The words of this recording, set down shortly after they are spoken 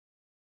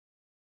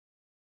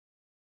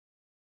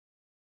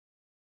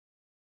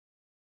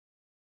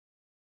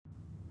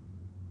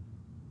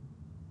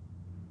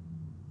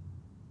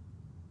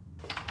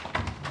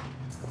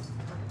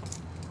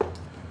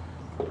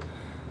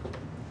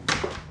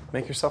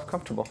Make yourself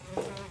comfortable.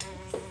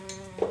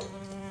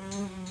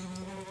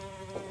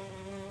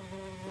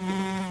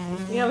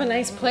 You have a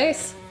nice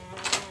place.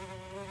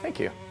 Thank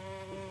you.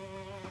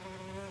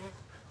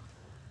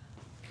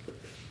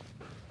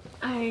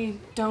 I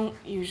don't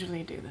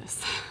usually do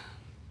this.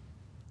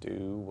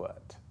 Do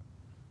what?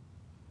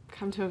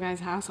 Come to a guy's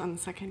house on the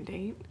second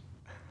date.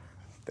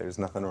 There's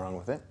nothing wrong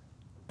with it.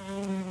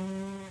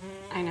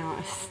 I know.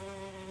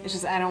 It's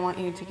just I don't want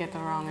you to get the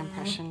wrong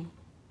impression.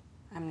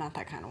 I'm not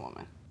that kind of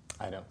woman.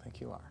 I don't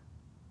think you are.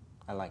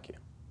 I like you.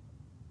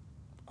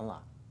 A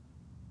lot.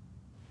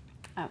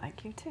 I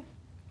like you too.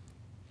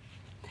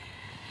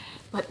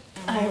 But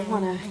I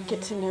want to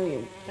get to know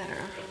you better.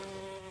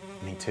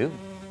 Me too.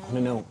 I want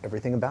to know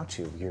everything about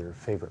you. Your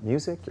favorite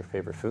music, your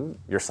favorite food,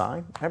 your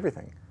sign,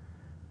 everything.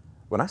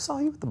 When I saw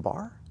you at the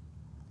bar,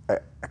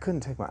 I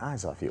couldn't take my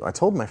eyes off you. I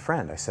told my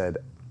friend, I said,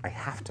 I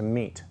have to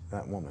meet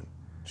that woman.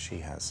 She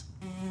has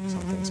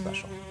something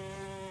special.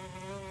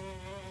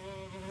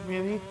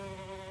 Really?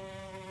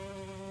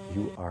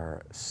 You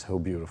are so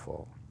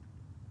beautiful.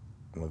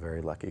 I'm a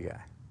very lucky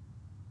guy.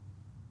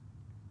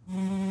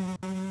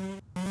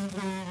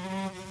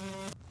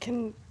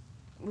 Can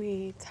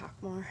we talk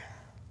more?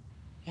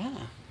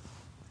 Yeah.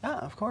 Yeah,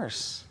 of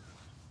course.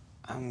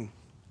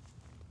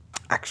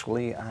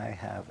 Actually, I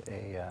have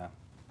a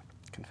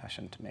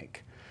confession to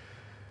make.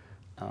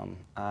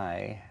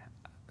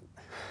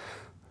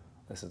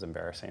 This is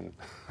embarrassing.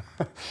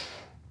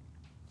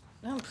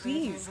 No,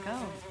 please, go.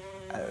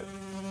 The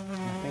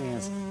thing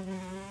is,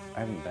 I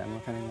haven't been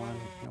with anyone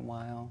in a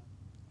while.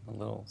 I'm a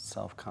little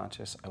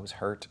self-conscious. I was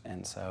hurt,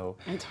 and so...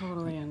 I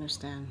totally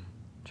understand.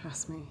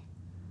 Trust me.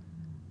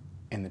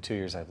 In the 2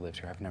 years I've lived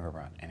here, I've never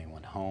brought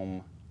anyone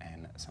home,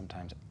 and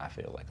sometimes I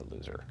feel like a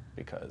loser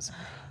because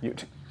you...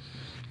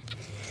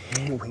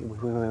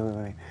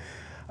 Wait.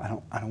 I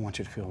don't want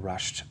you to feel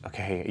rushed,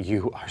 okay?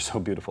 You are so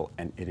beautiful,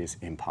 and it is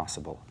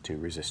impossible to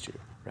resist you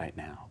right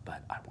now,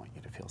 but I want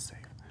you to feel safe.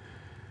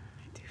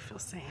 I do feel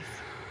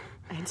safe.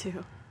 I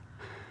do.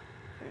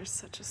 You're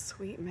such a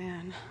sweet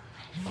man.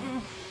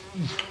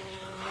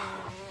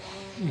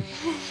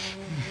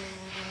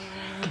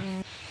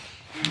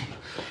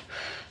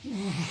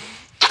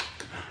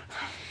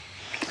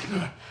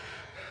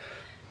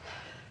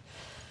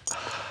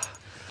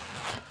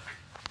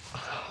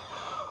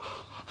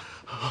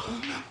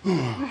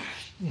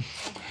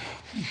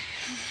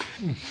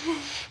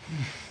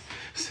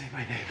 Say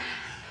my name.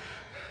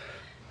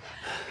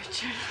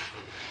 Richard.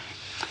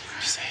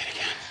 Say it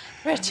again.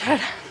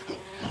 Richard.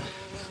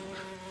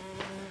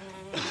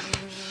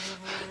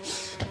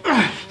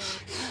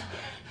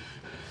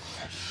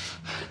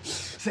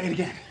 Say it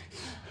again.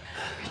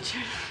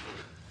 Richard.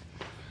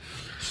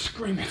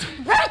 Scream it.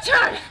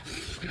 Richard!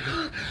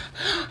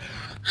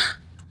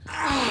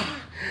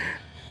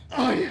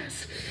 Oh,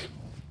 yes.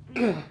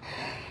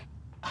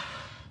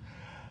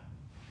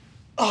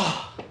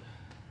 Oh.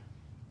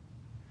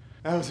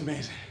 That was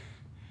amazing.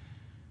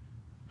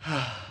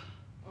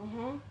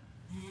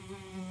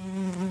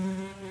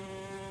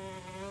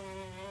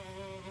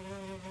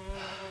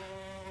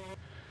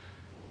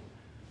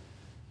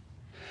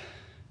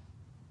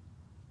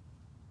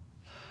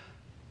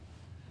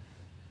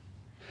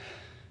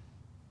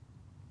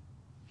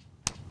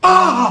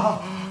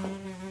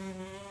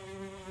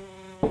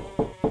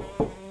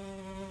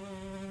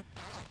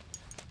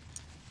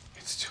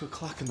 It's 2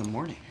 o'clock in the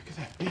morning. Who could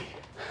that be?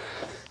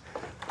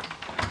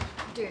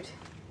 Dude,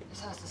 this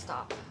has to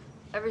stop.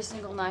 Every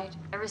single night,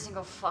 every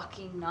single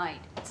fucking night.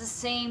 It's the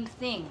same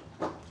thing.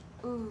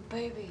 Ooh,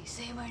 baby,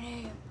 say my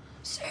name.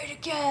 Say it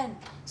again.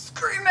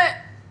 Scream it!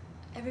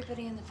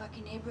 Everybody in the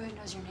fucking neighborhood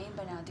knows your name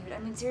by now, dude. I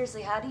mean,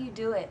 seriously, how do you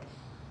do it?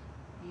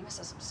 You must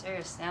have some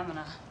serious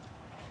stamina.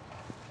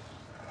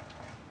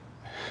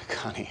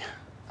 Connie,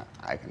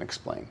 I can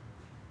explain.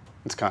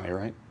 It's Connie,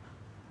 right?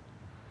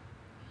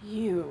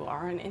 You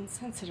are an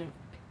insensitive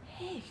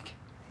pig.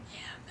 Yeah,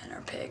 men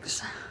are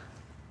pigs.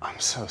 I'm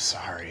so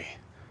sorry.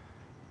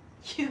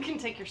 You can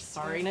take your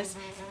sorriness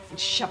and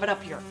shove it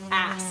up your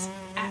ass,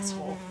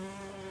 asshole.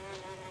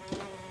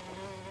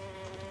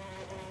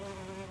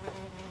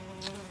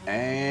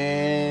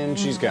 And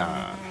she's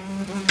gone.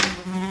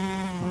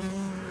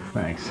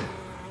 Thanks.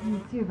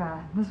 Too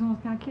bad. This one was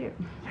kind of cute.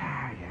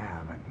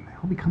 Yeah, but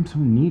they'll become so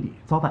needy.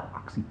 It's all that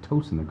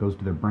oxytocin that goes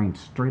to their brain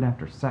straight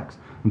after sex.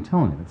 I'm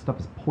telling you, that stuff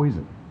is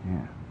poison.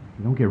 Yeah. If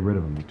you don't get rid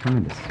of them, they turn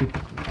into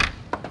super.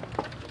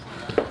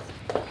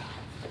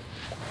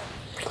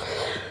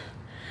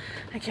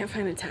 I can't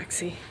find a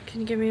taxi.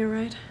 Can you give me a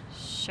ride?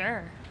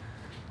 Sure.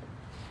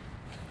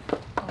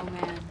 Oh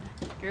man,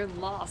 you're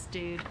lost,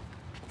 dude.